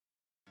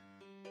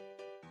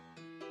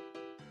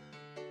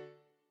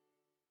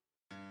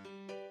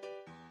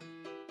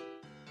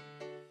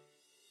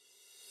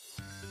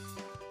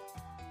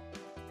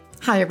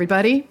Hi,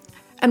 everybody,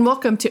 and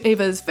welcome to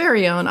Ava's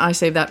very own I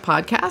Save That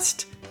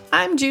podcast.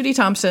 I'm Judy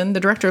Thompson,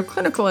 the Director of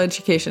Clinical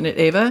Education at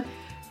Ava,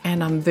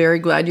 and I'm very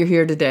glad you're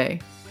here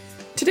today.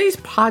 Today's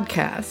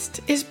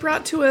podcast is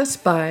brought to us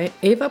by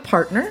Ava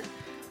partner,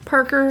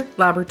 Parker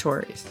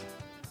Laboratories.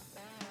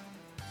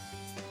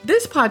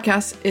 This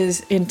podcast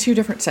is in two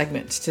different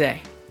segments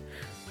today.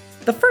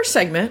 The first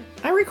segment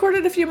I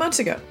recorded a few months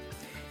ago,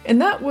 and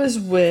that was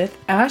with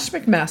Ash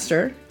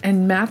McMaster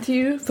and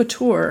Matthew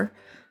Fatour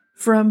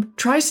from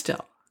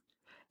TriStel.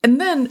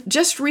 And then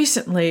just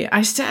recently,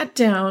 I sat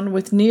down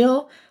with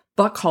Neil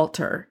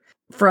Buckhalter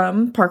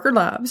from Parker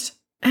Labs,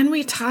 and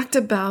we talked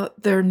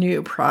about their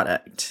new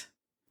product.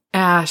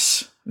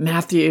 Ash,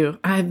 Matthew,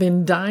 I've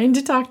been dying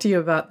to talk to you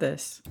about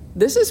this.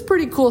 This is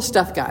pretty cool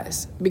stuff,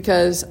 guys,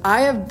 because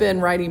I have been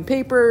writing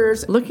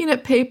papers, looking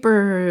at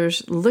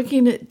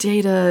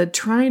data,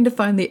 trying to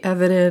find the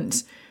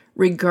evidence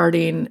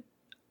regarding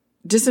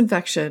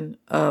disinfection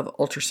of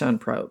ultrasound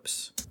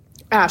probes.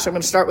 Ash, I'm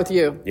going to start with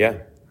you. Yeah.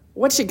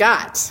 What you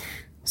got?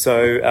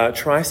 So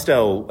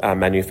TriStel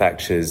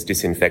manufactures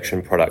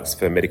disinfection products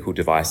for medical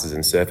devices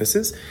and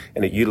surfaces,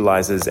 and it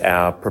utilizes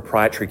our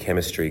proprietary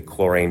chemistry,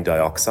 chlorine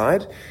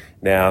dioxide.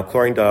 Now,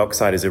 chlorine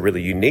dioxide is a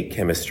really unique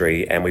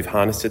chemistry, and we've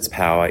harnessed its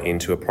power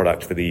into a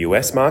product for the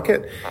US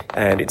market,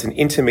 and it's an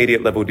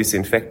intermediate level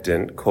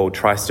disinfectant called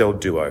TriStel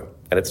Duo,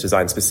 and it's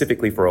designed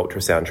specifically for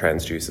ultrasound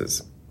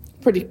transducers.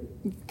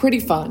 Pretty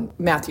fun,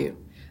 Matthew.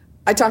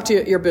 I talked to you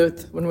at your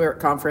booth when we were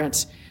at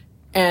conference,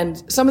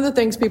 and some of the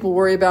things people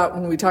worry about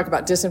when we talk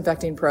about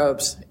disinfecting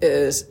probes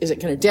is it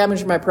going to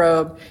damage my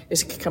probe?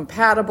 Is it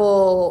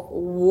compatible?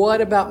 What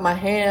about my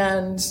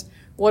hands?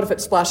 What if it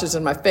splashes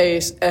in my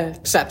face,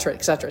 et cetera,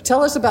 et cetera?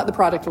 Tell us about the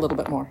product a little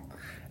bit more.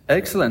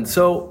 Excellent.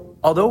 So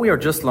although we are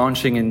just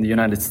launching in the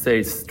United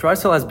States,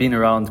 TriStel has been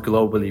around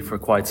globally for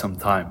quite some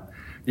time.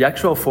 The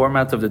actual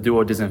format of the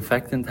Duo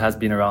disinfectant has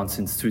been around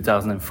since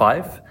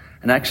 2005.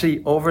 And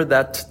actually, over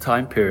that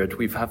time period,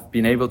 we have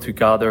been able to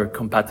gather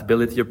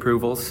compatibility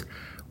approvals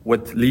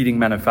with leading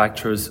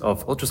manufacturers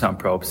of ultrasound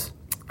probes.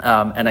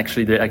 And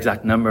actually, the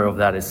exact number of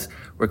that is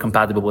we're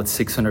compatible with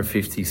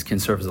 650 skin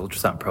surface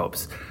ultrasound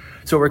probes.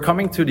 So we're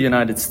coming to the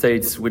United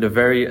States with a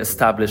very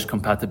established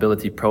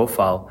compatibility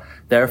profile.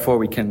 Therefore,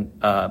 we can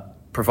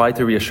provide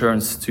the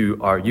reassurance to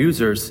our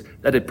users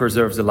that it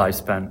preserves the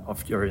lifespan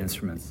of your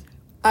instruments.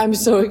 I'm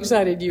so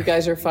excited you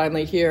guys are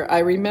finally here.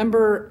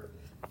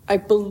 I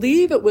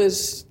believe it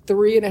was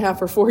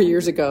 3.5 or 4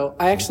 years ago,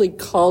 I actually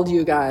called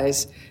you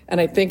guys,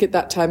 and I think at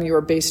that time you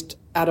were based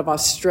out of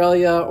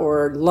Australia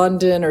or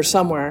London or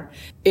somewhere.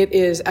 It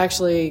is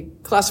actually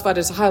classified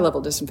as a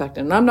high-level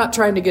disinfectant. And I'm not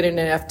trying to get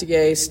into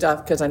FDA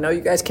stuff because I know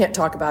you guys can't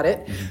talk about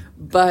it. Mm-hmm.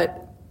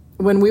 But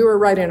when we were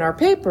writing our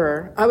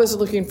paper, I was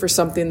looking for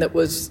something that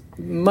was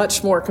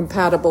much more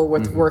compatible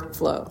with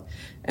workflow.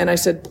 And I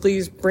said,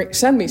 please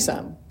send me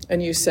some.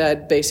 And you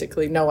said,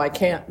 basically, no, I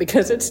can't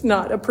because it's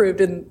not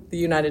approved in the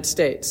United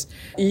States.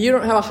 You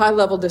don't have a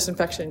high-level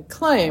disinfection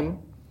claim,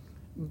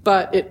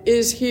 but it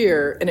is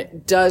here, and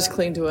it does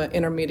clean to an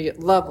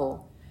intermediate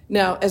level.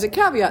 Now, as a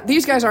caveat,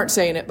 these guys aren't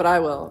saying it, but I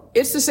will.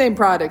 It's the same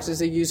product as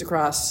they use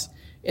across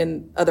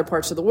in other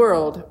parts of the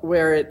world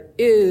where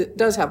it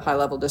does have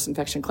high-level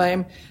disinfection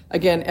claim.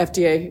 Again,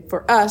 FDA,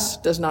 for us,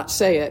 does not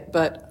say it,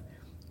 but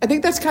I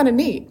think that's kind of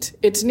neat.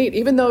 It's neat,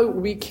 even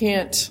though you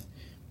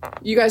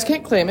guys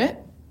can't claim it,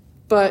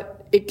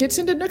 but it gets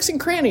into nooks and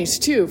crannies,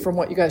 too, from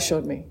what you guys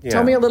showed me. Yeah.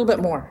 Tell me a little bit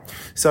more.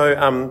 So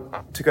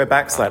to go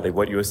back slightly,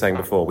 what you were saying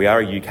before, we are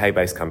a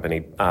UK-based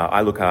company.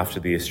 I look after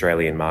the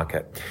Australian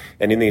market.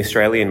 And in the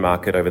Australian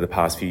market over the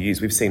past few years,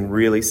 we've seen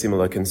really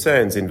similar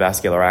concerns in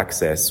vascular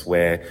access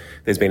where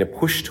there's been a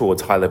push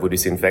towards high-level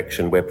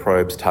disinfection where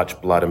probes touch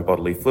blood and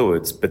bodily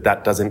fluids, but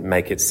that doesn't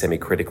make it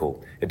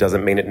semi-critical. It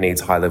doesn't mean it needs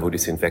high-level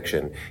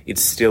disinfection.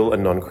 It's still a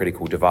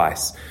non-critical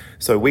device.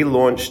 So we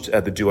launched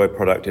the Duo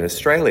product in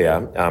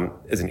Australia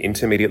as an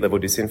intermediate level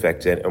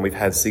disinfectant, and we've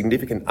had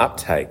significant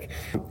uptake.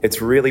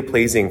 It's really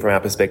pleasing from our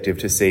perspective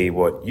to see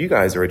what you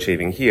guys are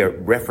achieving here,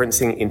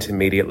 referencing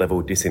intermediate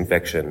level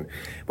disinfection.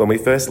 When we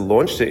first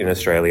launched it in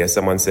Australia,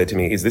 someone said to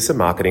me, is this a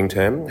marketing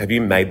term? Have you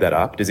made that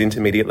up? Does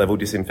intermediate level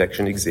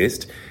disinfection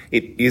exist?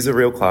 It is a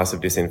real class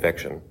of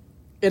disinfection.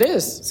 It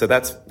is. So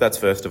that's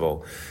first of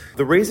all.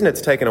 The reason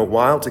it's taken a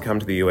while to come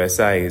to the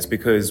USA is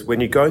because when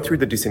you go through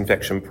the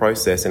disinfection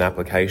process and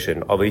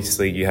application,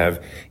 obviously you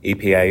have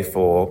EPA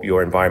for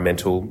your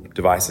environmental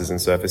devices and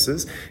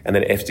surfaces, and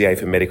then FDA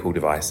for medical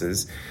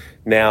devices.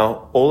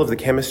 Now, all of the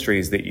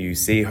chemistries that you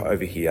see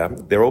over here,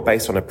 they're all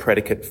based on a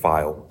predicate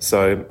file.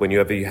 So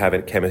whenever you have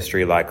a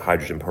chemistry like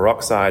hydrogen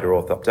peroxide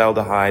or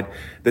orthoctaldehyde,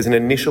 there's an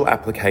initial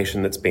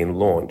application that's been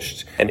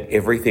launched, and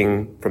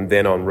everything from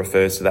then on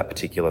refers to that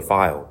particular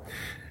file.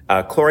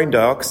 Chlorine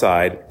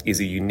dioxide is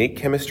a unique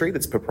chemistry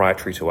that's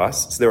proprietary to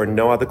us. So there are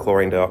no other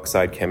chlorine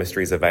dioxide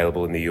chemistries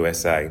available in the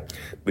USA,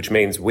 which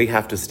means we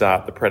have to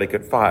start the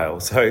predicate file.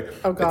 So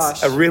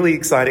It's a really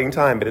exciting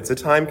time, but it's a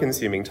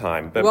time-consuming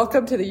time. But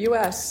welcome to the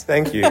US.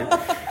 Thank you.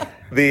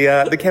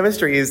 The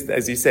chemistry is,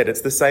 as you said,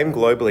 it's the same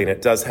globally, and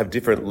it does have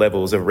different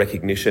levels of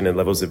recognition and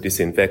levels of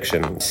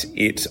disinfection.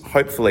 It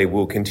hopefully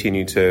will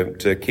continue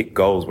to kick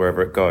goals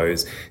wherever it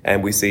goes,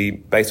 and we see,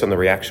 based on the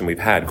reaction we've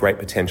had, great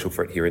potential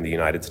for it here in the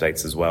United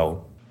States as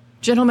well.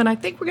 Gentlemen, I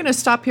think we're going to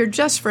stop here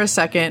just for a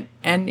second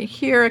and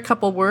hear a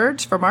couple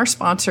words from our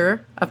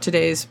sponsor of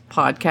today's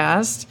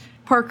podcast,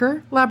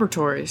 Parker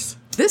Laboratories.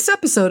 This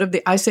episode of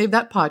the I Save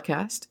That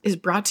podcast is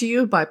brought to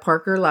you by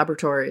Parker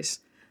Laboratories,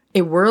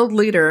 a world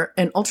leader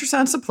in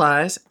ultrasound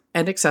supplies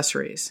and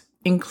accessories,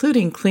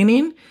 including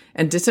cleaning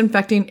and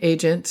disinfecting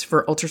agents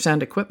for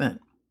ultrasound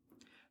equipment.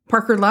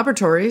 Parker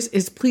Laboratories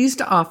is pleased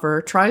to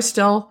offer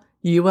Tristel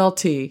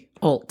ULT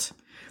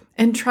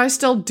and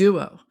Tristel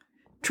Duo.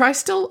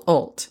 Tristel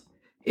ULT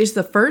is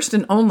the first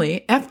and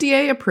only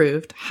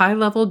FDA-approved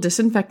high-level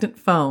disinfectant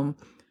foam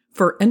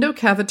for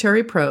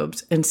endocavitary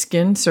probes and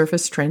skin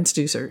surface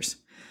transducers.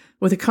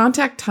 With a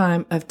contact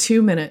time of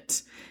 2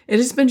 minutes, it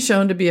has been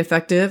shown to be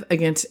effective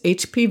against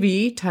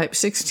HPV type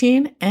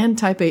 16 and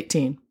type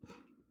 18.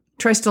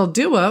 Tristel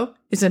Duo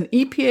is an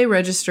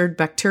EPA-registered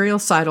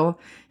bactericidal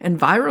and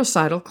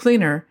virucidal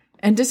cleaner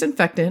and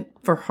disinfectant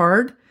for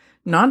hard,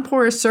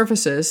 non-porous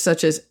surfaces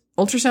such as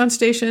ultrasound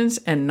stations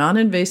and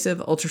non-invasive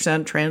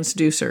ultrasound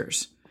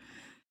transducers.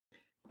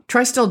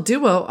 Tristel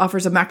Duo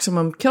offers a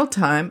maximum kill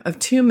time of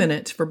 2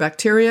 minutes for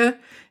bacteria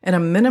and a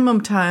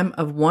minimum time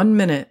of 1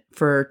 minute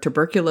for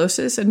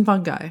tuberculosis and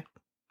fungi.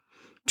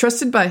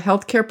 Trusted by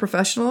healthcare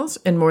professionals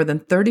in more than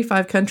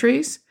 35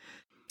 countries,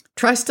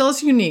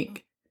 Tristel's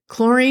unique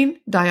chlorine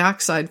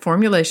dioxide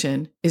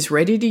formulation is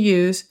ready to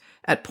use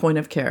at point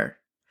of care.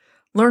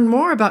 Learn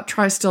more about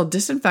Tristel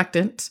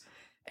disinfectants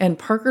and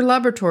Parker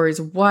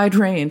Laboratories' wide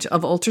range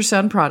of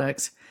ultrasound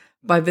products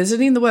by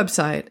visiting the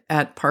website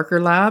at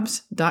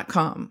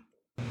parkerlabs.com.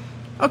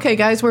 Okay,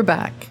 guys, we're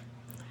back.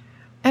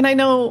 And I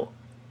know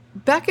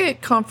back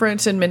at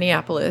conference in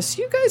Minneapolis,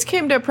 you guys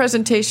came to a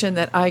presentation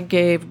that I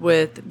gave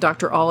with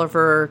Dr.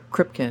 Oliver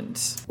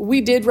Kripkins.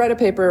 We did write a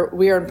paper.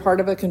 We are part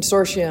of a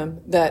consortium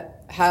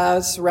that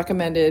has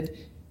recommended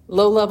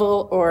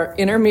low-level or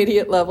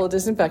intermediate-level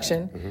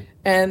disinfection. Mm-hmm.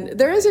 And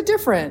there is a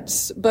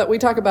difference, but we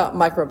talk about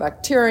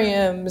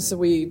microbacteriums,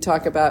 we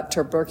talk about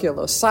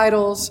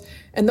tuberculosidals,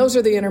 and those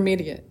are the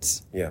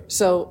intermediates. Yeah.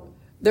 So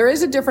there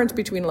is a difference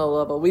between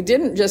low-level. We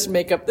didn't just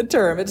make up the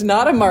term. It's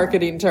not a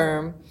marketing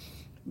term.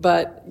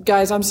 But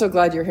guys, I'm so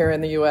glad you're here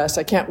in the U.S.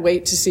 I can't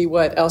wait to see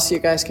what else you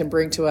guys can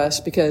bring to us,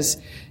 because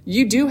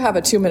you do have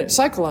a 2-minute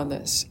cycle on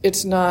this.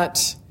 It's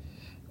not...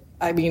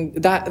 I mean,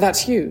 that's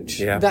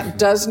huge. Yeah. That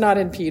does not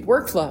impede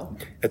workflow.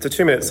 It's a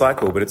 2-minute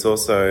cycle, but it's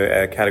also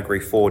a category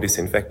 4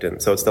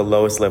 disinfectant. So it's the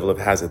lowest level of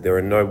hazard. There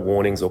are no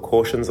warnings or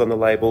cautions on the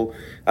label.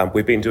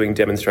 We've been doing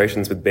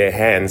demonstrations with bare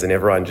hands, and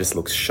everyone just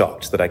looks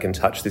shocked that I can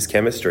touch this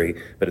chemistry,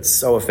 but it's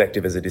so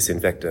effective as a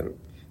disinfectant.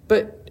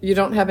 But you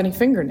don't have any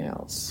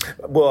fingernails.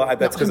 Well,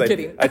 that's because I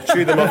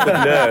chew them off with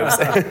nerves.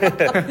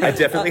 I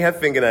definitely have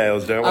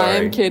fingernails, don't worry.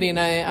 I'm kidding.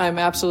 I'm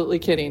absolutely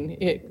kidding.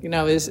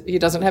 He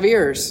doesn't have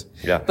ears.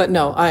 Yeah. But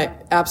no, I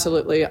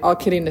absolutely, all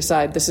kidding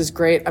aside, this is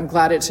great. I'm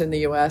glad it's in the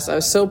U.S. I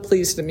was so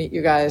pleased to meet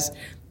you guys.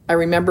 I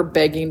remember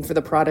begging for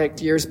the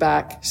product years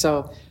back.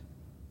 So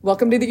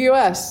welcome to the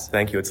U.S.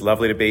 Thank you. It's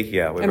lovely to be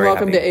here. We're and very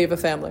welcome happy. to Ava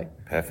family.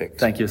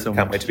 Perfect. Thank you so much.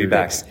 Can't wait to be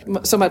back.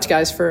 Thanks so much,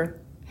 guys, for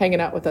hanging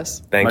out with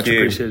us. Thank you.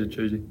 Much appreciated,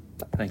 Judy.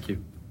 Thank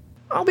you.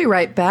 I'll be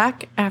right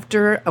back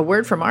after a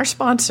word from our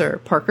sponsor,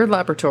 Parker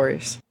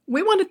Laboratories.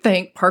 We want to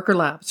thank Parker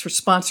Labs for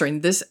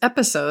sponsoring this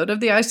episode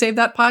of the I Save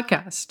That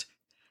podcast.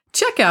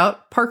 Check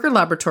out Parker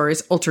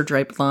Laboratories'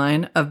 UltraDrape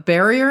line of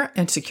barrier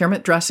and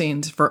securement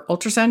dressings for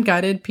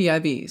ultrasound-guided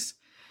PIVs.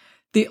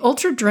 The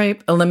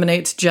UltraDrape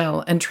eliminates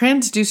gel and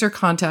transducer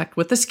contact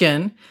with the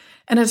skin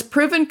and has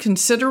proven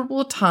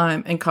considerable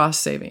time and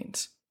cost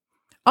savings.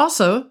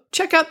 Also,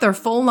 check out their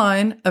full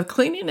line of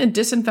cleaning and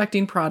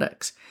disinfecting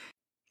products,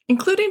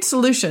 including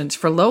solutions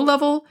for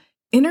low-level,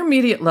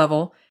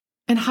 intermediate-level,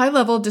 and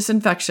high-level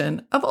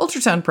disinfection of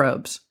ultrasound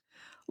probes.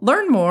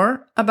 Learn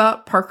more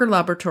about Parker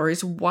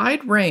Laboratories'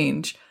 wide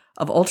range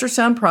of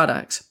ultrasound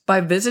products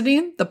by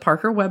visiting the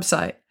Parker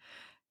website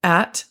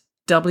at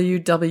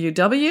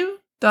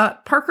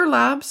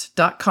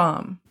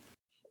www.parkerlabs.com.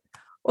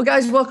 Well,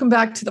 guys, welcome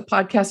back to the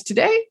podcast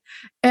today.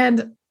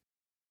 And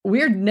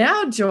we're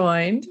now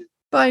joined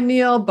by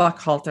Neil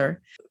Buckhalter.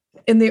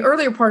 In the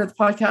earlier part of the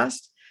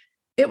podcast,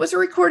 it was a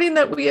recording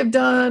that we have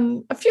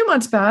done a few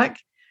months back,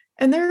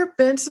 and there have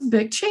been some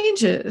big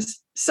changes.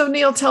 So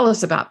Neil, tell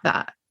us about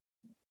that.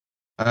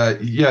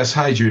 Yes.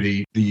 Hi,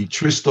 Judy. The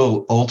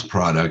Tristel ULT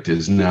product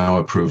is now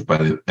approved by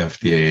the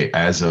FDA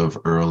as of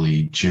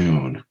early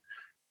June.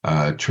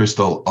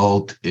 Tristel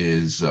ULT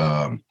is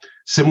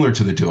similar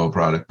to the Duo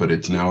product, but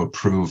it's now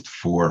approved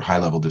for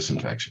high-level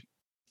disinfection.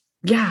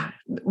 Yeah,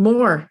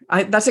 more.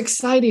 That's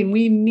exciting.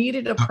 We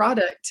needed a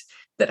product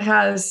that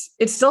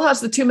still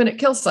has the 2-minute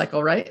kill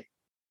cycle, right?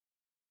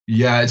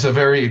 Yeah, it's a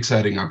very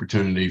exciting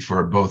opportunity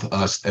for both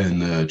us and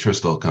the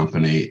Tristel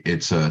company.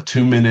 It's a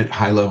 2-minute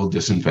high-level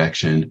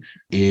disinfection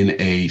in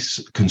a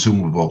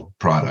consumable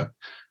product.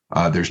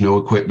 There's no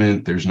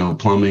equipment, there's no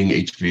plumbing,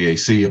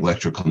 HVAC,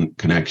 electrical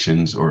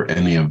connections, or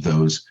any of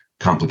those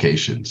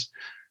complications.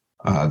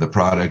 The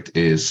product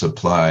is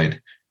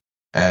supplied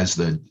as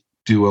the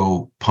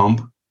Duo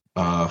pump,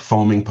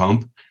 foaming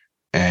pump,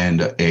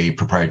 and a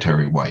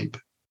proprietary wipe.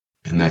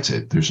 And that's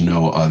it. There's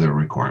no other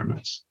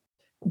requirements.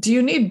 Do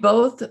you need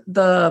both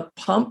the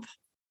pump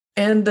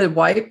and the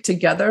wipe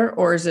together,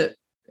 or is it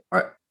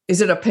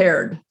a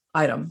paired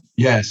item?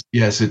 Yes,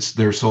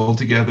 they're sold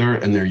together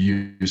and they're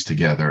used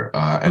together,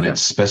 and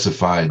it's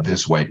specified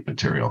this wipe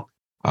material.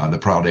 The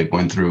product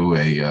went through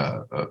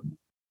a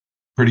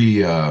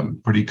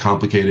pretty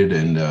complicated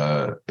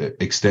and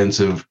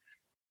extensive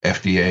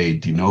FDA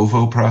de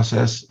novo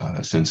process,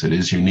 since it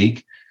is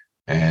unique,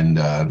 and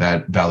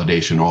that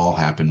validation all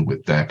happened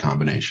with that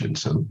combination.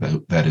 So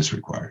that is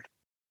required.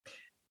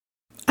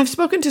 I've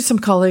spoken to some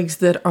colleagues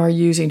that are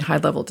using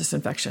high-level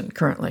disinfection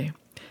currently,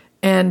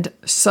 and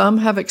some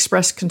have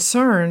expressed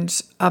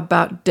concerns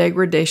about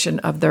degradation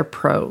of their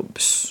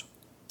probes.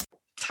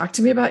 Talk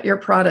to me about your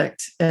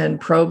product and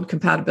probe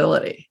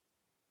compatibility,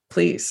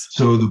 please.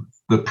 So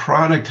the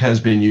product has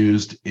been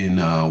used in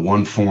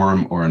one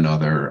form or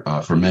another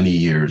for many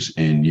years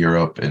in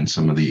Europe and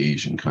some of the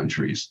Asian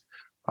countries.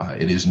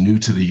 It is new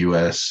to the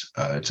U.S.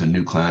 It's a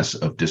new class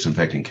of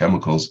disinfecting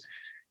chemicals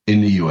in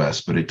the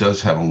U.S., but it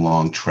does have a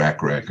long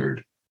track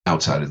record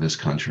outside of this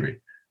country.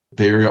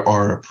 They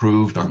are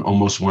approved on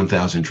almost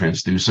 1,000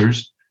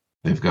 transducers.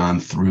 They've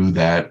gone through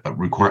that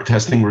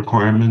testing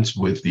requirements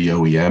with the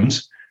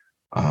OEMs.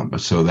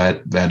 So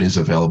that is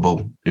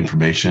available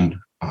information,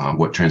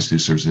 what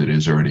transducers it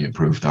is already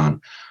approved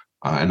on.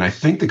 And I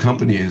think the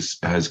company has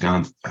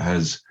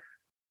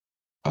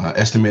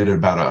estimated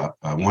about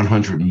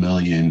 100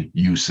 million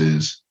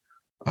uses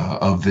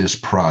of this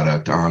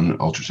product on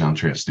ultrasound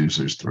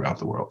transducers throughout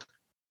the world.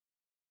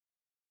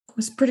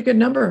 That's a pretty good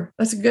number.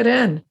 That's a good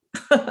end.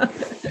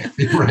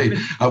 Right.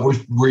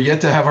 We're yet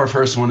to have our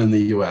first one in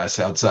the U.S.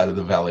 outside of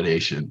the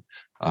validation.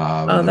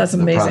 That's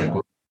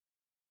amazing.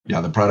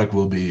 The product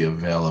will be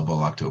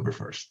available October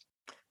 1st.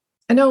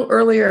 I know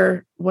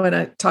earlier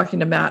when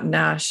talking to Matt and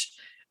Nash,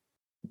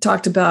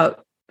 talked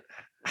about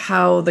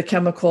how the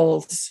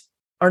chemicals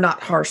are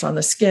not harsh on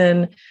the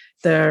skin.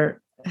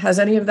 Has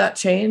any of that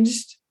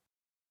changed?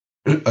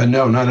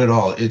 No, not at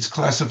all. It's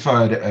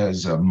classified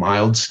as a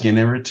mild skin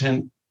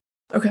irritant,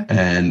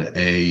 and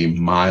a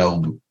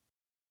mild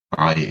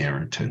eye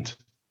irritant.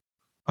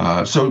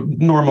 So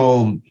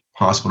normal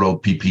hospital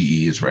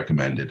PPE is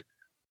recommended,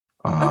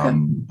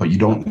 but you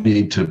don't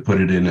need to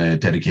put it in a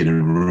dedicated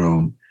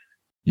room,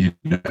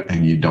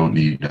 and you don't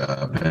need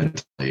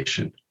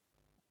ventilation.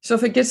 So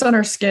if it gets on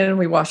our skin,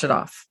 we wash it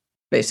off,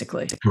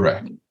 basically.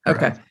 Correct.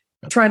 Okay. Correct.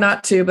 Try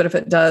not to, but if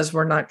it does,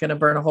 we're not going to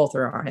burn a hole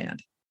through our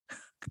hand.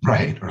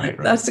 Right.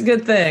 That's a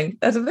good thing.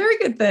 That's a very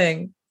good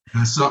thing.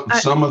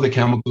 Some of the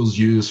chemicals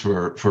used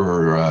for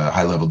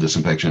high-level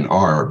disinfection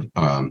are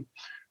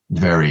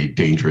very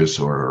dangerous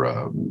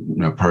or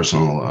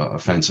personal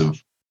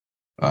offensive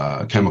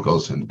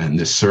chemicals, and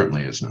this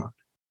certainly is not.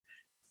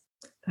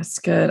 That's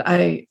good.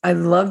 I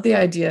love the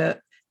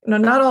idea.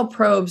 Not all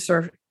probes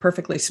are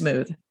perfectly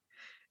smooth,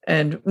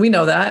 and we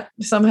know that.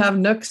 Some have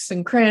nooks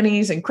and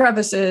crannies and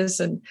crevices,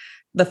 and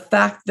the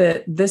fact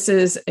that this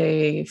is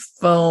a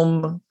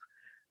foam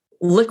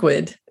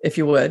liquid, if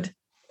you would,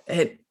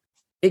 it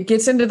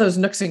gets into those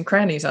nooks and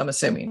crannies, I'm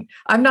assuming.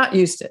 I've not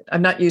used it.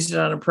 I've not used it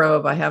on a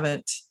probe. I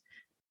haven't,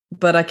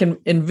 but I can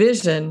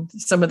envision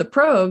some of the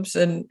probes,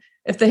 and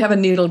if they have a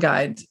needle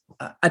guide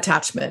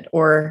attachment,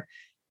 or,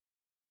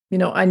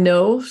 I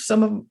know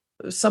some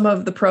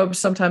of the probes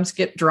sometimes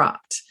get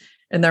dropped,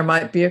 and there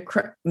might be a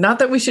crack. Not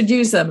that we should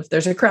use them if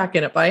there's a crack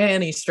in it by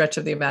any stretch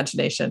of the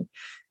imagination,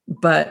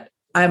 but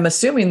I'm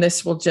assuming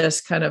this will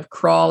just kind of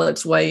crawl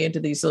its way into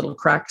these little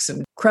cracks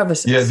and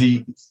crevices. Yeah,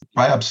 the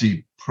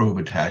biopsy probe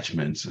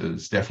attachments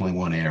is definitely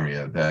one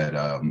area that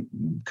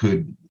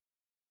could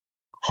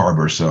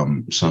harbor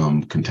some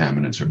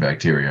contaminants or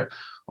bacteria.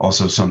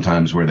 Also,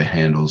 sometimes where the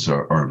handles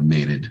are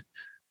mated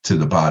to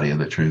the body of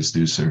the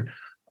transducer.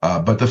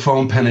 But the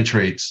foam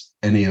penetrates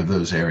any of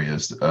those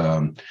areas.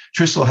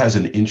 Tristel has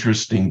an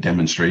interesting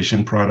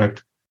demonstration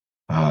product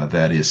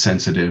that is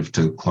sensitive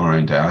to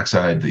chlorine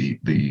dioxide,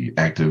 the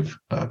active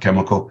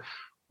chemical,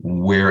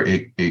 where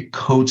it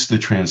coats the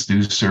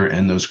transducer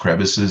and those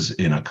crevices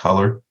in a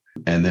color.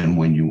 And then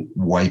when you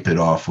wipe it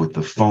off with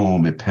the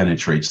foam, it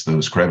penetrates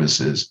those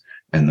crevices,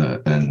 and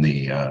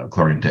the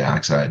chlorine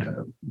dioxide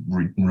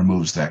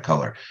removes that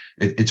color.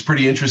 It's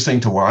pretty interesting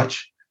to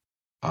watch.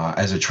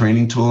 As a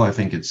training tool, I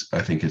think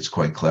it's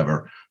quite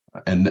clever,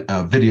 and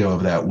a video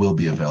of that will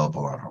be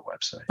available on our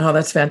website. Oh,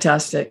 that's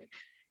fantastic.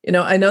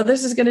 I know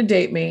this is going to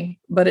date me,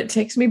 but it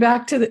takes me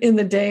back to in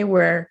the day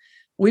where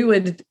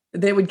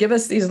they would give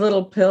us these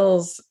little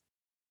pills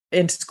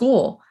in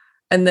school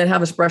and then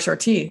have us brush our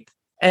teeth,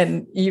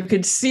 and you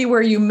could see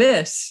where you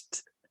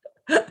missed.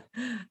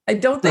 I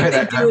don't think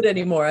they do it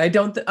anymore.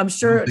 I'm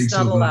sure it's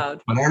not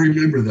allowed. But I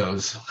remember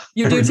those.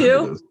 You do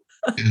too?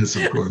 Yes,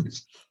 of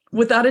course.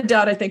 Without a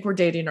doubt, I think we're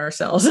dating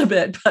ourselves a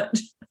bit, but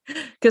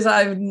because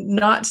I've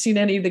not seen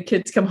any of the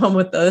kids come home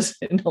with those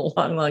in a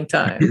long, long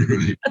time.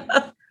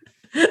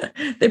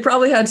 They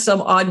probably had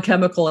some odd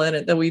chemical in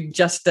it that we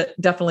just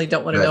definitely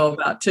don't want to know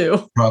about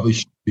too. Probably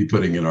should be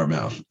putting in our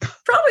mouth.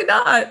 Probably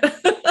not.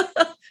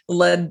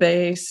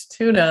 Lead-based,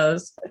 who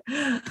knows?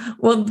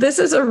 Well, this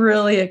is a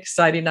really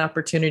exciting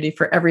opportunity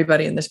for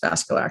everybody in this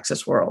vascular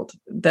access world.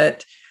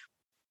 That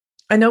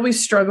I know we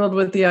struggled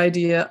with the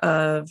idea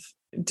of,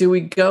 do we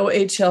go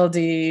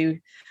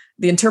HLD,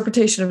 the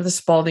interpretation of the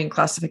Spalding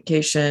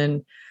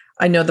classification.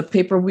 I know the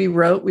paper we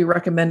wrote, we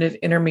recommended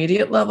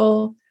intermediate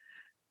level.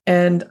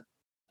 And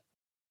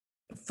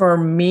for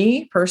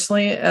me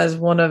personally, as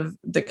one of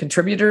the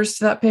contributors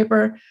to that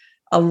paper,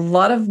 a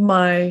lot of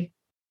my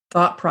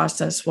thought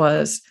process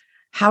was,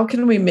 how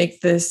can we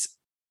make this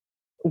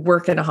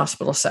work in a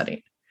hospital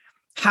setting?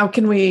 How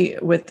can we,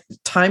 with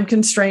time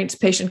constraints,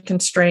 patient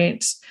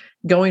constraints,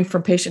 going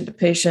from patient to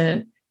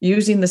patient,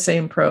 using the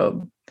same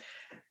probe,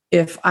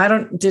 if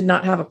I did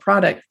not have a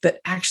product that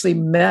actually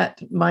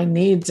met my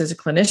needs as a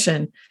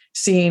clinician,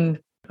 seeing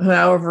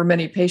however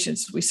many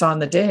patients we saw in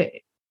the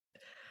day,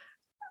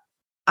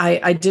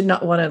 I did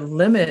not want to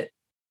limit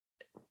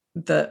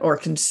or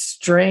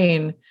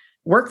constrain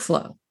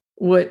workflow,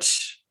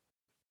 which,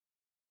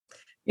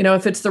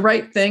 if it's the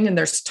right thing and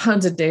there's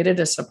tons of data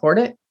to support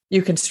it,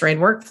 you constrain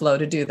workflow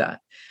to do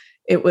that.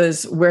 It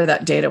was where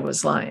that data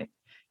was lying.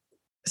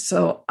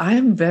 So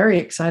I'm very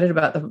excited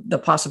about the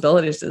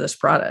possibilities of this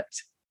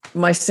product.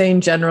 My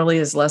saying generally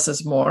is less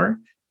is more,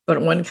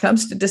 but when it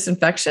comes to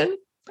disinfection,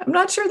 I'm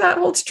not sure that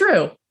holds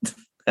true.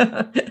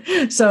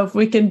 So if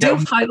we can do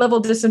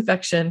high-level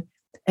disinfection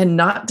and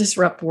not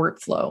disrupt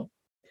workflow,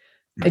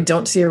 I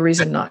don't see a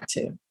reason not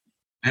to.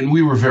 And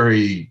we were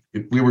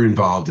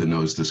involved in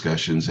those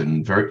discussions,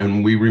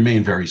 and we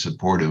remain very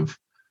supportive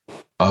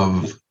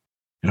of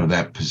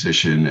that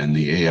position. And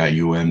the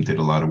AIUM did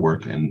a lot of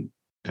work, and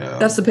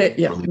that's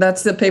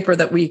the paper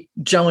that we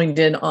joined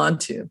in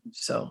onto.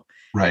 So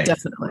right,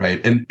 definitely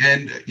right, and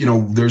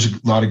there's a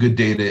lot of good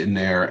data in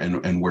there,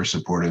 and we're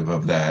supportive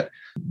of that.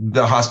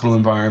 The hospital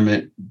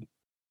environment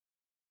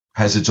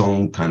has its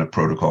own kind of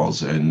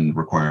protocols and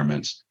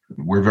requirements.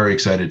 We're very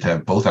excited to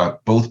have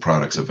both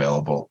products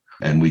available,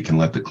 and we can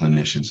let the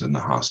clinicians in the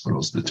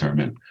hospitals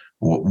determine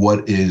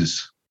what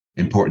is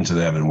important to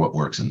them and what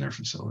works in their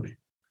facility.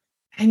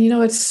 And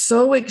it's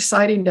so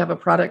exciting to have a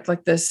product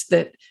like this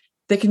that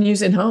they can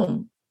use in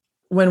home.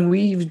 When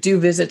we do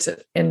visits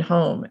in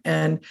home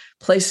and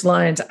place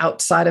lines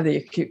outside of the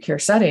acute care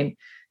setting,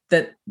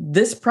 that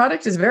this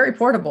product is very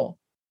portable.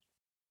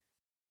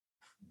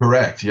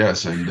 Correct.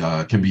 Yes. And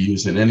can be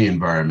used in any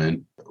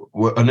environment.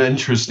 An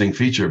interesting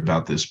feature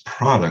about this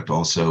product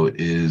also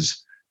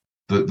is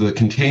the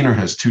container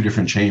has two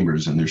different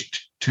chambers, and there's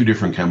two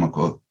different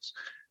chemicals.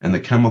 And the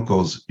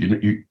chemicals,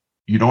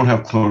 you don't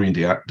have chlorine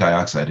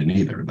dioxide in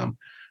either of them.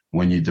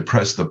 When you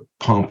depress the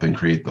pump and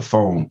create the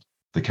foam,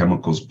 the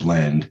chemicals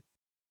blend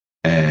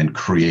and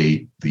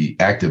create the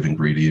active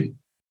ingredient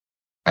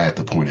at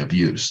the point of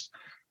use.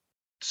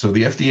 So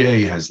the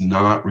FDA has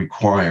not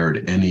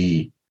required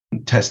any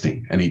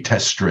testing, any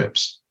test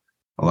strips.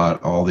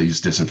 All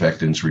these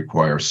disinfectants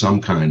require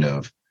some kind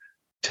of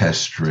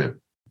test strip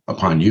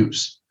upon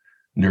use.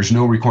 And there's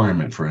no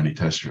requirement for any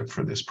test strip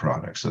for this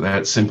product. So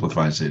that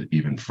simplifies it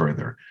even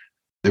further.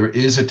 There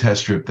is a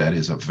test strip that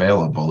is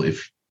available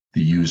if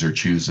the user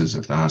chooses,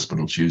 if the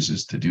hospital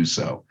chooses to do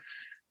so.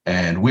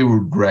 And we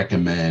would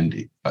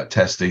recommend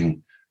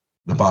testing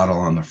the bottle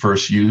on the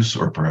first use,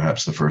 or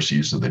perhaps the first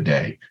use of the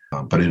day.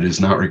 But it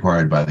is not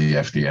required by the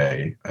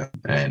FDA,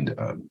 and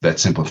that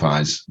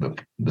simplifies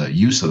the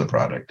use of the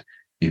product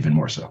even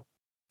more so.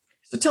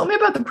 So tell me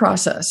about the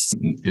process.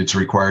 It's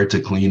required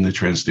to clean the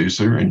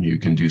transducer, and you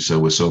can do so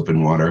with soap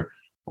and water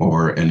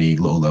or any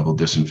low-level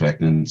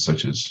disinfectant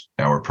such as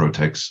our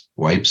Protex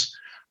wipes.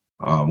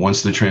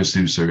 Once the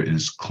transducer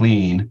is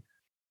clean,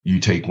 you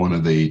take one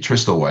of the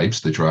Tristel wipes,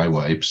 the dry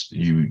wipes.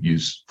 You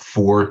use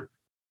 4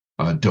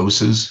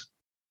 doses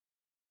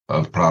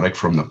of product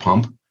from the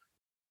pump.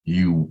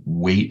 You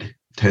wait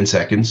 10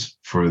 seconds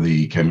for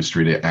the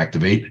chemistry to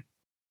activate,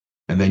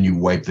 and then you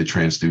wipe the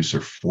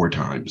transducer 4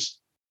 times.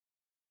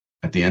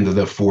 At the end of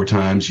the 4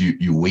 times,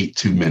 you wait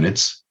 2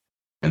 minutes,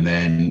 and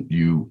then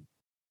you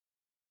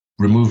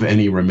remove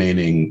any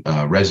remaining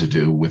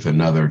residue with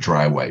another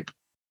dry wipe.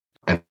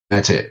 And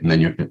that's it. And then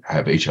you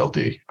have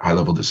HLD,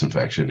 high-level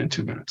disinfection, in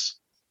 2 minutes.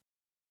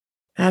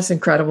 That's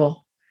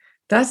incredible.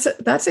 That's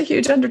a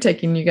huge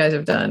undertaking you guys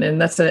have done.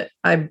 And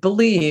I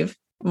believe,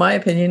 my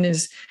opinion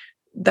is,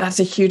 that's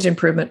a huge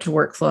improvement to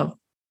workflow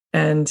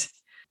and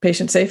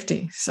patient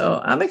safety.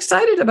 So I'm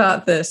excited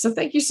about this. So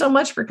thank you so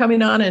much for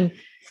coming on and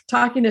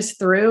talking us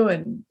through.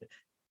 And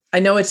I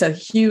know it's a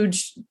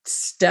huge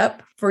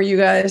step for you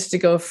guys to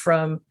go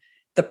from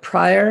the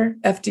prior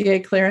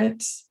FDA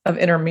clearance of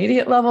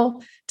intermediate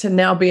level to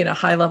now being a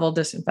high-level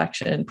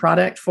disinfection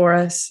product for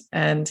us.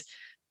 And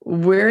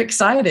we're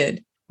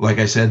excited. Like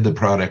I said, the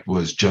product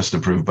was just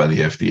approved by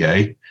the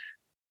FDA,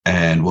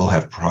 and we'll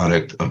have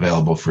product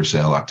available for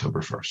sale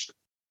October 1st.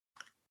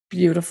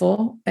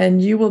 Beautiful.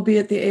 And you will be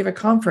at the AVA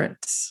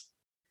conference.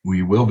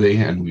 We will be,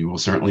 and we will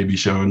certainly be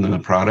showing them the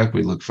product.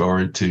 We look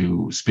forward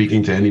to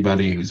speaking to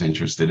anybody who's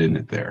interested in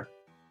it there.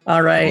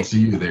 All right. We'll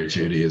see you there,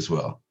 Judy, as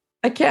well.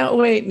 I can't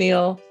wait,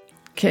 Neil.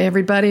 Okay,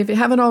 everybody, if you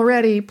haven't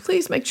already,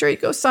 please make sure you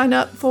go sign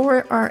up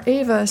for our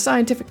AVA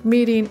scientific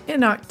meeting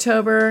in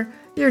October.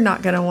 You're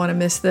not going to want to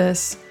miss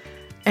this.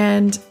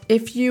 And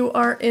if you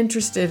are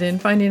interested in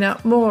finding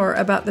out more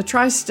about the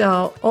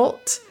Tristel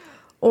Ult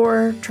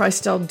or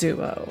Tristel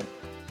Duo,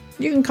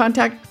 you can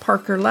contact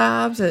Parker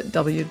Labs at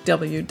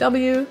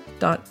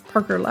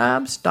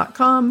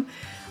www.parkerlabs.com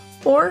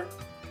or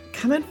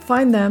come and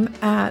find them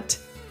at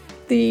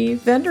the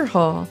vendor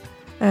hall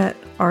at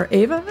our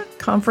AVA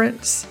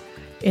conference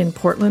in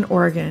Portland,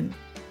 Oregon.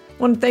 I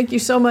want to thank you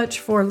so much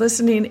for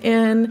listening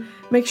in.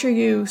 Make sure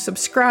you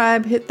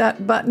subscribe, hit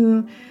that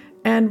button,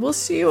 and we'll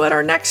see you at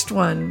our next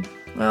one.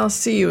 Well,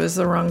 see you is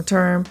the wrong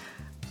term.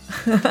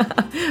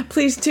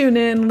 Please tune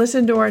in,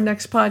 listen to our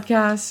next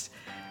podcast,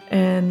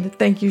 and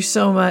thank you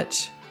so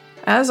much,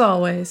 as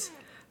always,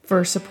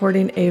 for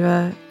supporting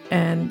AVA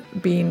and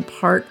being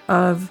part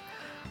of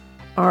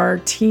our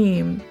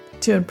team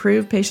to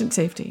improve patient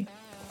safety.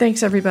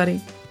 Thanks,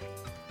 everybody.